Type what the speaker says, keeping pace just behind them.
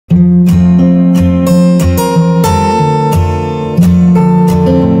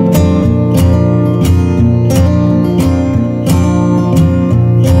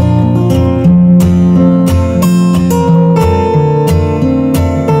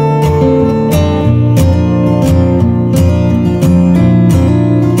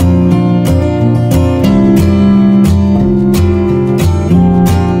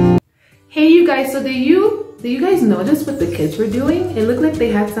kids were doing. It looked like they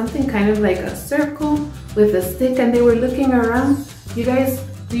had something kind of like a circle with a stick and they were looking around. You guys,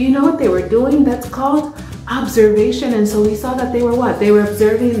 do you know what they were doing? That's called observation. And so we saw that they were what? They were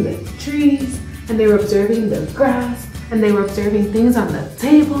observing the trees and they were observing the grass and they were observing things on the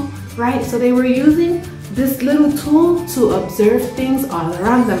table, right? So they were using this little tool to observe things all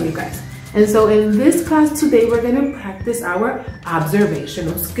around them, you guys. And so in this class today, we're gonna practice our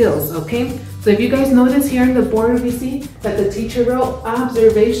observational skills, okay? So if you guys notice here on the board, we see that the teacher wrote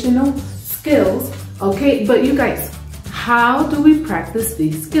observational skills, okay? But you guys, how do we practice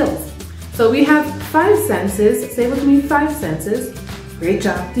these skills? So we have 5 senses. Say with me, 5 senses. Great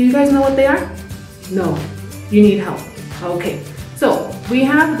job. Do you guys know what they are? No, you need help. Okay, so we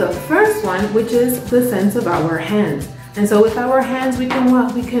have the first one, which is the sense of our hands. And so with our hands, we can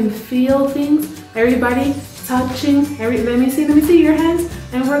what? We can feel things. Everybody touching. Let me see your hands.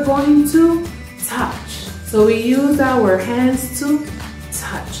 And we're going to touch. So we use our hands to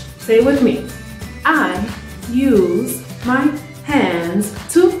touch. Say with me. I use my hands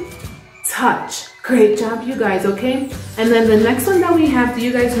to touch. Great job, you guys, okay? And then the next one that we have, do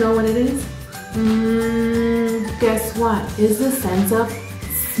you guys know what it is? Guess what? Is the sense of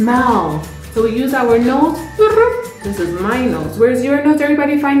smell. So we use our nose. This is my nose. Where's your nose?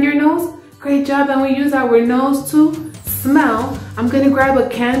 Everybody find your nose? Great job. And we use our nose to smell. I'm gonna grab a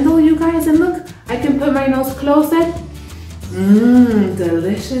candle, you guys, and look, I can put my nose close and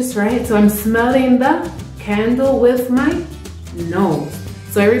delicious, right? So I'm smelling the candle with my nose.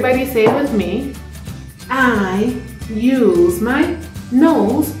 So everybody say it with me. I use my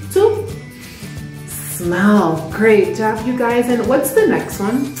nose to smell. Great job, you guys. And what's the next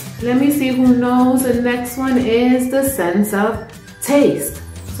one? Let me see who knows. The next one is the sense of taste.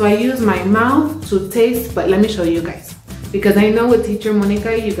 So I use my mouth to taste, but let me show you guys. Because I know with Teacher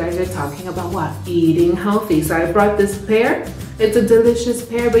Monica, you guys are talking about what? Eating healthy. So I brought this pear. It's a delicious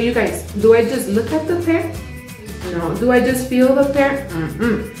pear, but you guys, do I just look at the pear? No. Do I just feel the pear?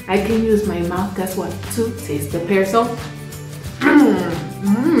 I can use my mouth, guess what? To taste the pear. So,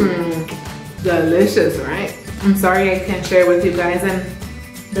 delicious, right? I'm sorry I can't share with you guys. And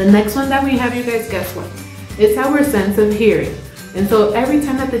the next one that we have, you guys, guess what? It's our sense of hearing. And so every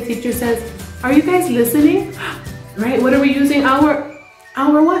time that the teacher says, are you guys listening? Right? What are we using? Our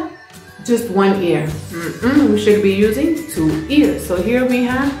what? Just one ear. We should be using 2 ears. So here we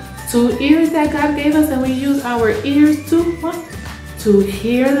have 2 ears that God gave us, and we use our ears to what? To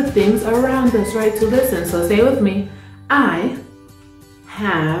hear the things around us, right? To listen. So say with me, I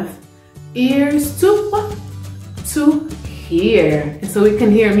have ears to what? To hear. And so we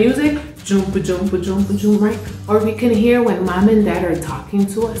can hear music, right? Or we can hear when mom and dad are talking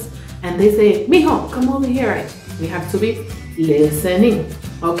to us and they say, mijo, come over here. Right? We have to be listening.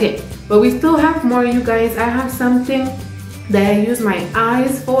 Okay, but we still have more, you guys. I have something that I use my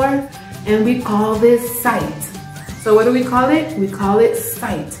eyes for, and we call this sight. So what do we call it? We call it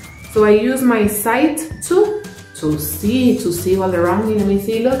sight. So I use my sight to see all around me. Let me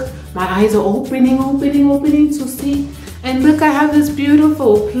see, look, my eyes are opening to see. And look, I have this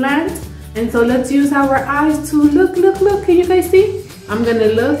beautiful plant. And so let's use our eyes to look. Can you guys see? I'm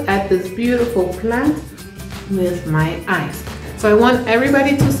gonna look at this beautiful plant with my eyes. So I want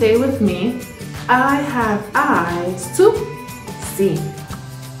everybody to say with me, I have eyes to see.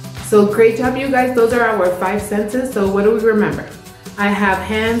 So great job, you guys. Those are our 5 senses. So what do we remember? I have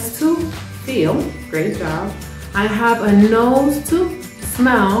hands to feel. Great job. I have a nose to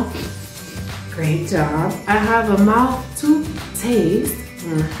smell. Great job. I have a mouth to taste.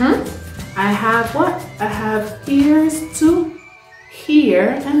 I have what? I have ears to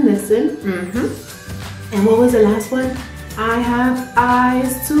hear and listen. And what was the last one? I have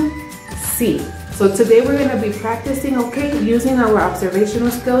eyes to see. So today we're going to be practicing, okay, using our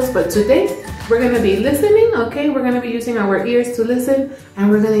observational skills. But today we're going to be listening, okay? We're going to be using our ears to listen, and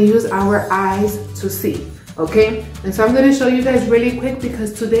we're going to use our eyes to see, okay? And so I'm going to show you guys really quick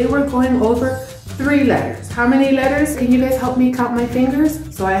because today we're going over 3 letters. How many letters? Can you guys help me count my fingers?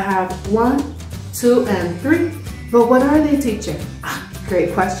 So I have 1, 2, and 3. But what are they, teacher?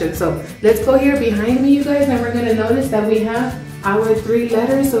 Great question. So let's go here behind me, you guys, and we're going to notice that we have our 3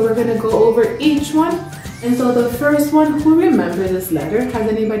 letters. So we're going to go over each one. And so the first one, who remembers this letter? Has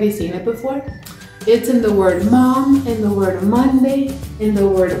anybody seen it before? It's in the word mom, in the word Monday, in the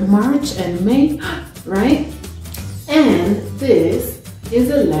word March and May, right? And this is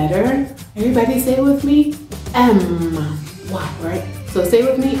a letter, everybody say it with me, M. Wow, right? So say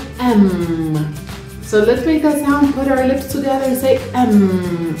with me, M. So let's make that sound, put our lips together and say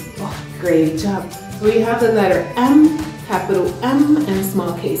M. Oh, great job. So we have the letter M, capital M and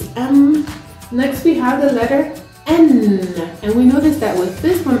small case M. Next we have the letter N. And we notice that with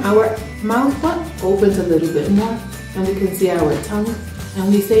this one, our mouth what? Opens a little bit more, and we can see our tongue,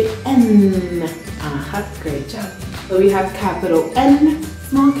 and we say N. Great job. So we have capital N,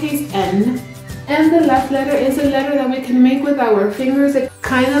 small case N, and the last letter is a letter that we can make with our fingers. It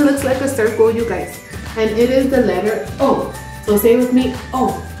kind of looks like a circle, you guys, and it is the letter O. So say with me,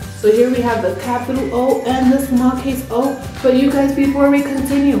 O. So here we have the capital O and the small case O. But you guys, before we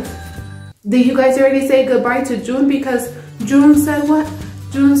continue, did you guys already say goodbye to June? Because June said what?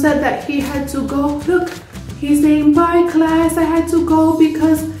 June said that he had to go. Look, he's saying, bye class, I had to go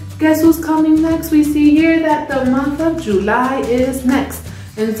because guess who's coming next? We see here that the month of July is next.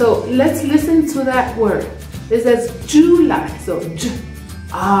 And so let's listen to that word. It says July. So J.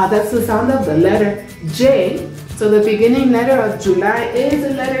 That's the sound of the letter J. So the beginning letter of July is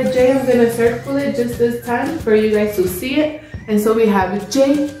the letter J. I'm gonna circle it just this time for you guys to see it. And so we have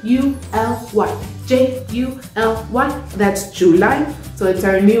J-U-L-Y. J-U-L-Y. That's July. So it's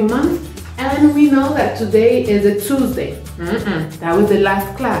our new month. And we know that today is a Tuesday. That was the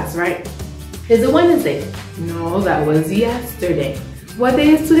last class, right? Is it Wednesday? No, that was yesterday. What day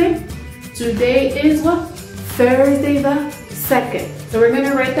is today? Today is what? Thursday the 2nd. So we're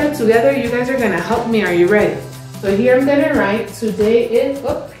gonna write that together. You guys are gonna help me. Are you ready? So here I'm gonna write today is,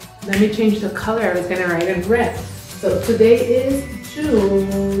 let me change the color. I was gonna write in red. So today is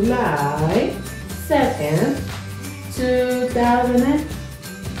July 2nd,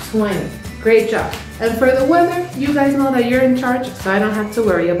 2020. Great job. And for the weather, you guys know that you're in charge, so I don't have to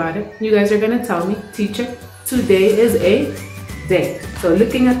worry about it. You guys are gonna tell me, teacher, today is a day. So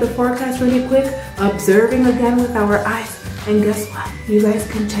looking at the forecast really quick, observing again with our eyes, and guess what? You guys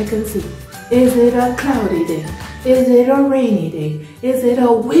can check and see. Is it a cloudy day? Is it a rainy day? Is it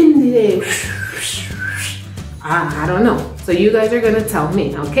a windy day? I don't know. So you guys are gonna tell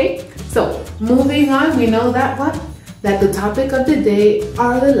me, okay? So moving on, we know that what? That the topic of the day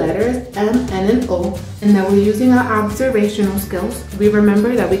are the letters M, N, and O, and that we're using our observational skills. We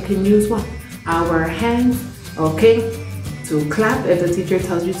remember that we can use what? Our hands, okay, to clap. If the teacher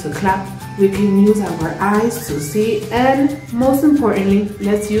tells you to clap, we can use our eyes to see, and most importantly,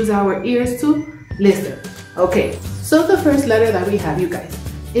 let's use our ears to listen. Okay, so the first letter that we have, you guys,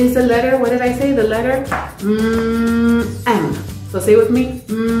 is the letter, what did I say? The letter M. So say with me,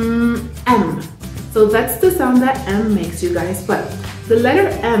 M. So that's the sound that M makes, you guys, but the letter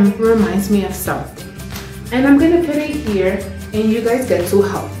M reminds me of something. And I'm gonna put it here and you guys get to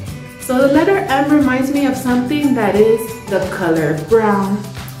help. So the letter M reminds me of something that is the color brown.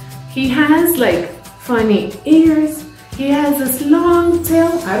 He has like funny ears. He has this long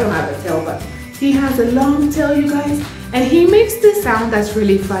tail. I don't have a tail, but he has a long tail, you guys. And he makes this sound that's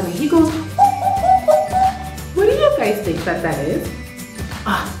really funny. He goes, what do you guys think that is?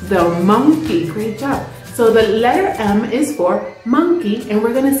 The monkey. Great job. So the letter M is for monkey, and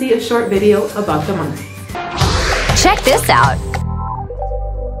we're gonna see a short video about the monkey. Check this out.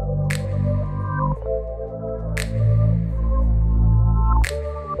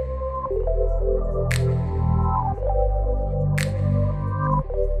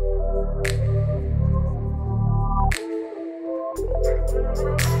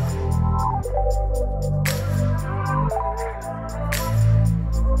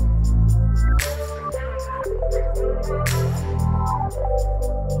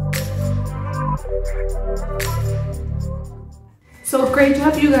 So great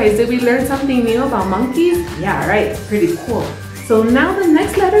job, you guys. Did we learn something new about monkeys? Yeah, right. Pretty cool. So now the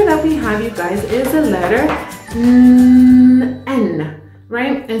next letter that we have, you guys, is the letter N,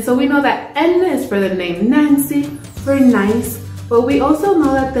 right? And so we know that N is for the name Nancy, for nice, but we also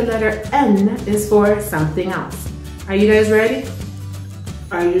know that the letter N is for something else. Are you guys ready?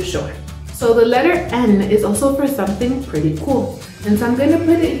 Are you sure? So the letter N is also for something pretty cool. And so I'm gonna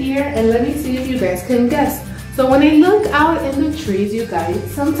put it here and let me see if you guys can guess. So when I look out in the trees, you guys,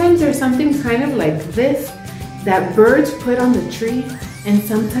 sometimes there's something kind of like this that birds put on the tree. And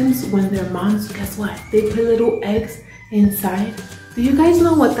sometimes when they're moms, guess what? They put little eggs inside. Do you guys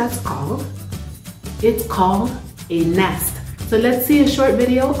know what that's called? It's called a nest. So let's see a short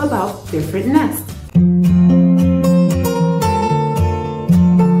video about different nests.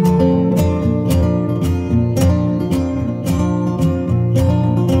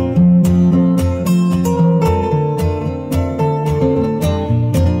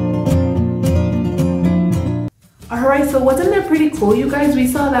 So wasn't that pretty cool, you guys? We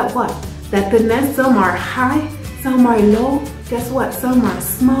saw that what? That the nests, some are high, some are low. Guess what? Some are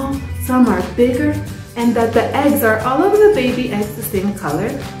small, some are bigger. And that the eggs are all of the baby eggs the same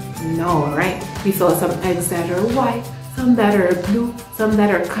color? No, right? We saw some eggs that are white, some that are blue, some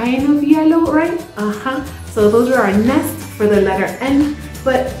that are kind of yellow, right? So those are our nests for the letter N.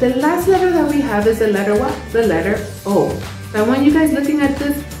 But the last letter that we have is the letter what? The letter O. So I want you guys looking at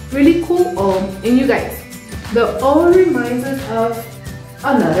this really cool O. And you guys, the O reminds us of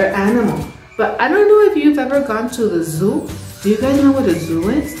another animal. But I don't know if you've ever gone to the zoo. Do you guys know what a zoo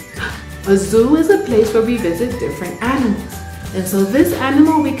is? A zoo is a place where we visit different animals. And so this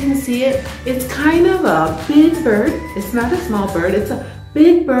animal, we can see it, it's kind of a big bird. It's not a small bird, it's a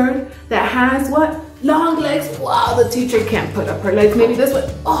big bird that has what? Long legs. Wow, the teacher can't put up her legs. Maybe this one.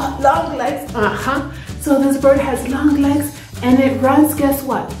 Oh, long legs. So this bird has long legs and it runs, guess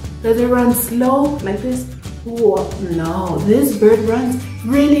what? Does it run slow like this? Whoa, no, this bird runs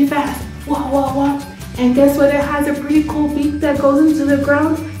really fast. Wow, wow, wow. And guess what? It has a pretty cool beak that goes into the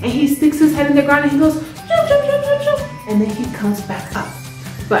ground and he sticks his head in the ground and he goes, jump, jump, jump, jump, jump. And then he comes back up.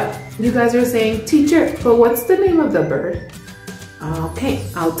 But you guys are saying, teacher, but what's the name of the bird? Okay,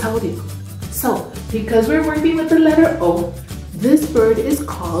 I'll tell you. So, because we're working with the letter O, this bird is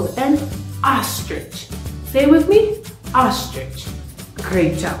called an ostrich. Say it with me, ostrich.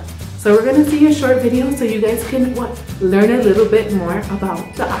 Great job. So we're gonna see a short video so you guys can learn a little bit more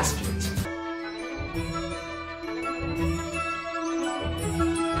about the ostrich.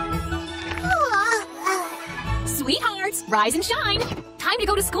 Sweethearts, rise and shine. Time to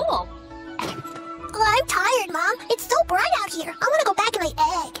go to school. I'm tired, Mom. It's so bright out here. I want to go back in my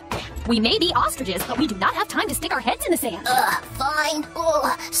egg. We may be ostriches, but we do not have time to stick our heads in the sand. Fine.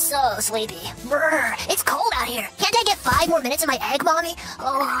 Oh, so sleepy. Brr, it's cold out here. Can't I get 5 more minutes in my egg, Mommy?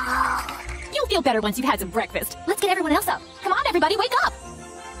 Oh. You'll feel better once you've had some breakfast. Let's get everyone else up. Come on, everybody, wake up.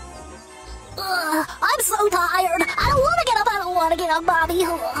 I'm so tired. I don't want to get up. I don't want to get up, Mommy.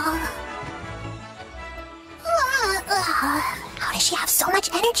 How does she have so much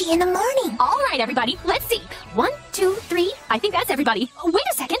energy in the morning? All right, everybody, let's see. 1, 2, 3. I think that's everybody. Oh, wait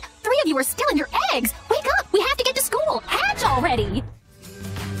a second. 3 of you are still in your eggs. Wake up. We have to get to school. Hatch already.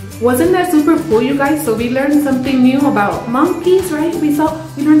 Wasn't that super cool, you guys? So we learned something new about monkeys, right? We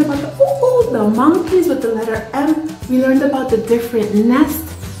learned about the monkeys with the letter M. We learned about the different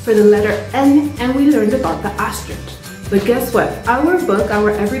nests for the letter N, and we learned about the ostrich. But guess what? Our book,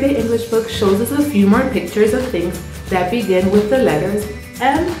 our Everyday English book, shows us a few more pictures of things that begin with the letters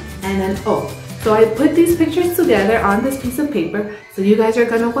M and an O. So I put these pictures together on this piece of paper. So you guys are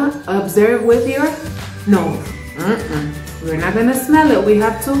gonna observe with your nose. We're not gonna smell it. We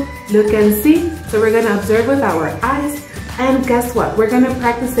have to look and see. So we're gonna observe with our eyes. And guess what? We're gonna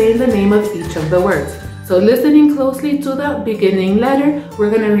practice saying the name of each of the words. So listening closely to the beginning letter, we're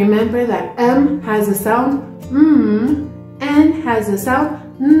gonna remember that M has a sound N has a sound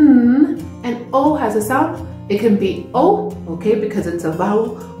and O has a sound. It can be O, okay, because it's a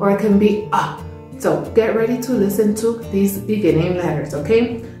vowel, or it can be A. So get ready to listen to these beginning letters,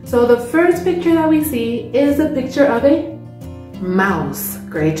 okay? So the first picture that we see is a picture of a mouse.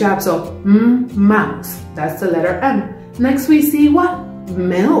 Great job. So mouse, that's the letter M. Next we see what?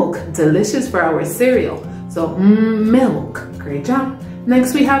 Milk, delicious for our cereal. So milk, great job.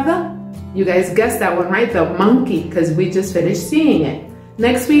 Next we have you guys guessed that one, right? The monkey, because we just finished seeing it.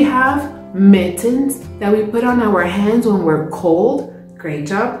 Next we have mittens that we put on our hands when we're cold. Great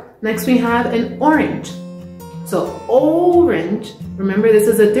job. Next we have an orange. So orange, remember this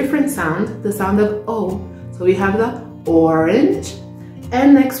is a different sound, the sound of O. So we have the orange.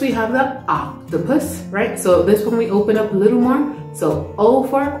 And next we have the octopus, right? So this one we open up a little more. So O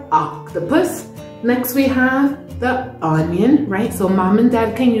for octopus. Next we have the onion, right? So mom and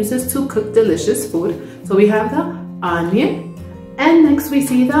dad can use this to cook delicious food. So we have the onion. And next we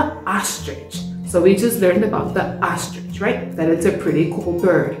see the ostrich. So we just learned about the ostrich, right? That it's a pretty cool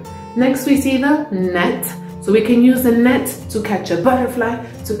bird. Next we see the net. So we can use the net to catch a butterfly,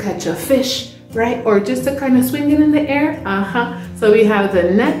 to catch a fish, right? Or just to kind of swing it in the air. So we have the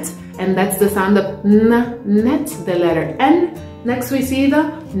net, and that's the sound of net, the letter N. Next we see the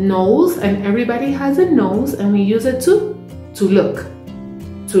nose, and everybody has a nose, and we use it to look,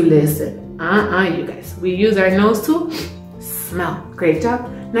 to listen. You guys, we use our nose to smell. Great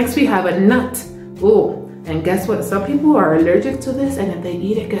job. Next we have a nut. Oh, and guess what? Some people are allergic to this, and if they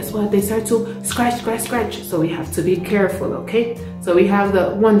eat it, guess what? They start to scratch, scratch, scratch. So we have to be careful, okay? So we have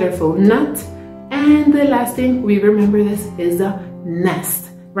the wonderful nut, and the last thing we remember this is the nest,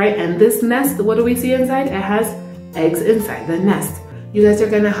 right? And this nest, what do we see inside? It has eggs inside the nest. You guys are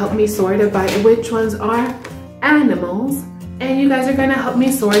gonna help me sort it by which ones are animals, and you guys are gonna help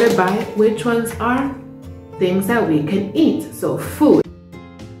me sort it by which ones are things that we can eat, so food.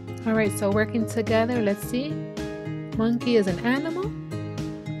 All right, so working together, let's see. Monkey is an animal,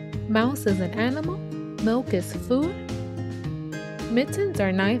 mouse is an animal, milk is food, Mittens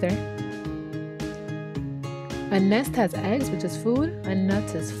are neither. A nest has eggs, which is food. A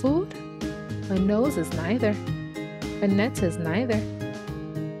nut is food. A nose is neither. A net is neither.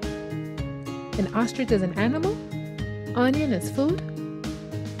 An ostrich is an animal. Onion is food.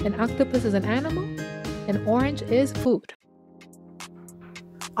 An octopus is an animal. An orange is food.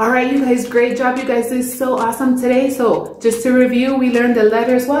 Alright, you guys, great job. You guys did so awesome today. So just to review, we learned the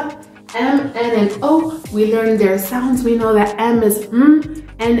letters what? M, N, and O. We learned their sounds. We know that M is M,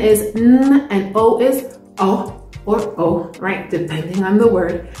 N is N, and O is O or O, right? Depending on the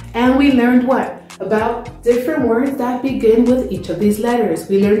word. And we learned what? About different words that begin with each of these letters.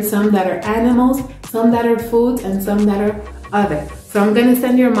 We learned some that are animals, some that are foods, and some that are other. So I'm gonna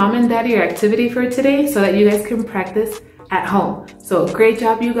send your mom and dad your activity for today so that you guys can practice at home. So great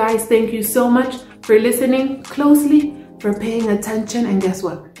job, you guys. Thank you so much for listening closely, for paying attention, and guess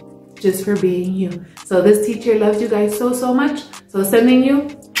what? Just for being you. So this teacher loves you guys so, so much. So sending you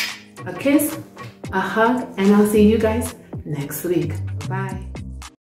a kiss, a hug, and I'll see you guys next week. Bye.